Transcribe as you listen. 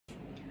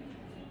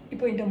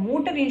இப்போ இந்த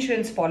motor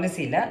insurance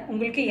பாலிசியில்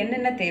உங்களுக்கு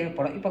என்னென்ன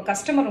தேவைப்படும்? இப்போ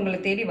கஸ்டமர் உங்களை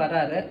தேடி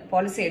வராரு,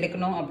 பாலிசி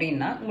எடுக்கணும்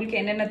அப்படின்னா உங்களுக்கு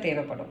என்னென்ன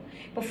தேவைப்படும்?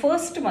 இப்போ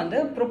ஃபர்ஸ்ட் வந்து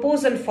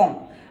ப்ரொபோசல் ஃபார்ம்.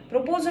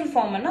 ப்ரொபோசல்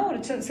ஃபார்ம்னா ஒரு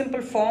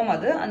சிம்பிள் ஃபார்ம்.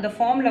 அது அந்த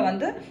ஃபார்மில்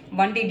வந்து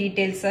வண்டி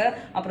டீட்டெயில்ஸு,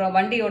 அப்புறம்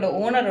வண்டியோட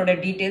ஓனரோட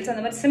டீட்டெயில்ஸ்,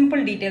 அந்த மாதிரி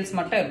சிம்பிள் டீட்டெயில்ஸ்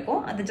மட்டும்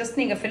இருக்கும். அது ஜஸ்ட்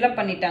நீங்கள் ஃபில்அப்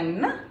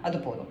பண்ணிட்டாங்கன்னா அது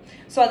போதும்.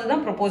 ஸோ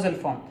அதுதான் ப்ரொபோசல்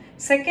ஃபார்ம்.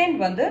 செகண்ட்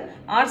வந்து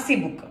ஆர்சி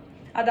புக்.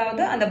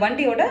 அதாவது அந்த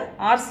வண்டியோட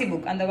ஆர்சி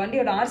புக், அந்த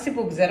வண்டியோட ஆர்சி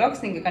புக்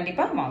ஜெராக்ஸ் நீங்கள்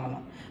கண்டிப்பாக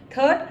வாங்கணும்.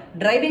 Third,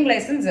 driving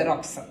licence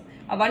xerox.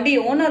 வண்டி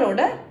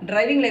ஓனரோட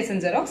டிரைவிங்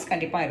லைசன்ஸ் ஜெராக்ஸ்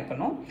கண்டிப்பாக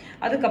இருக்கணும்.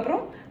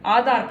 அதுக்கப்புறம்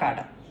ஆதார்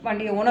கார்டு,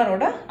 வண்டி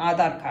ஓனரோட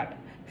ஆதார் கார்டு.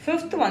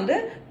 ஃபிஃப்த் வந்து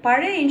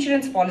பழைய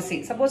இன்சூரன்ஸ் பாலிசி.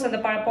 சப்போஸ் அந்த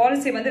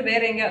பாலிசி வந்து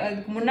வேற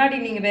எங்கேயாவது முன்னாடி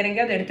நீங்கள் வேற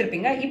எங்கேயாவது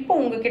எடுத்திருப்பீங்க, இப்போ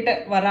உங்ககிட்ட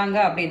வராங்க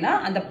அப்படின்னா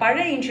அந்த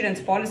பழைய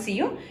இன்சூரன்ஸ்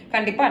பாலிசியும்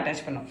கண்டிப்பாக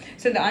அட்டாச் பண்ணும்.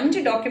 ஸோ இந்த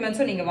 5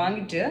 டாக்குமெண்ட்ஸும் நீங்கள்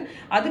வாங்கிட்டு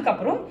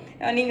அதுக்கப்புறம்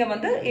நீங்கள்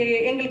வந்து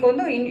எங்களுக்கு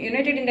வந்து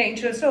யுனைடெட் இந்தியா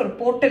இன்சூரன்ஸில் ஒரு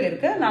போர்ட்டல்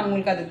இருக்குது. நான்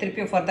உங்களுக்கு அதை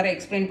திருப்பியும் ஃபர்தராக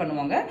எக்ஸ்பிளைன்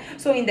பண்ணுவாங்க.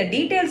 ஸோ இந்த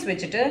டீட்டெயில்ஸ்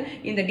வச்சுட்டு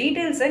இந்த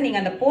டீட்டெயில்ஸை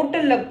நீங்கள் அந்த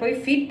போர்ட்டலில் போய்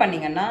ஃபீட்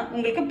பண்ணிங்கன்னா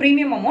உங்களுக்கு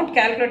ப்ரீமியம் அமௌண்ட்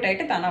கேல்குலேட்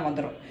ஆகிட்டு தானாக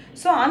வந்துடும்.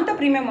 ஸோ அந்த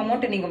ப்ரீமியம்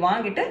அமௌண்ட்டை நீங்கள்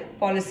வாங்கிட்டு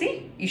பாலிசி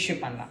இஷ்யூ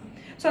பண்ணலாம்.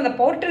 ஸோ அந்த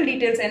போர்ட்டல்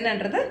டீட்டெயில்ஸ்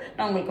என்னன்றது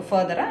நான் உங்களுக்கு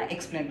ஃபர்தராக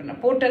எக்ஸ்பிளைன் பண்ணேன்.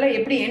 போர்ட்டலை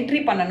எப்படி என்ட்ரி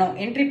பண்ணணும்,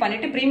 என்ட்ரி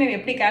பண்ணிவிட்டு ப்ரீமியம்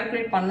எப்படி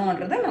கால்குலேட்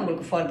பண்ணணுன்றதை நான்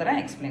உங்களுக்கு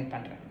ஃபர்தராக எக்ஸ்பிளைன்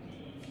பண்ணுறேன்.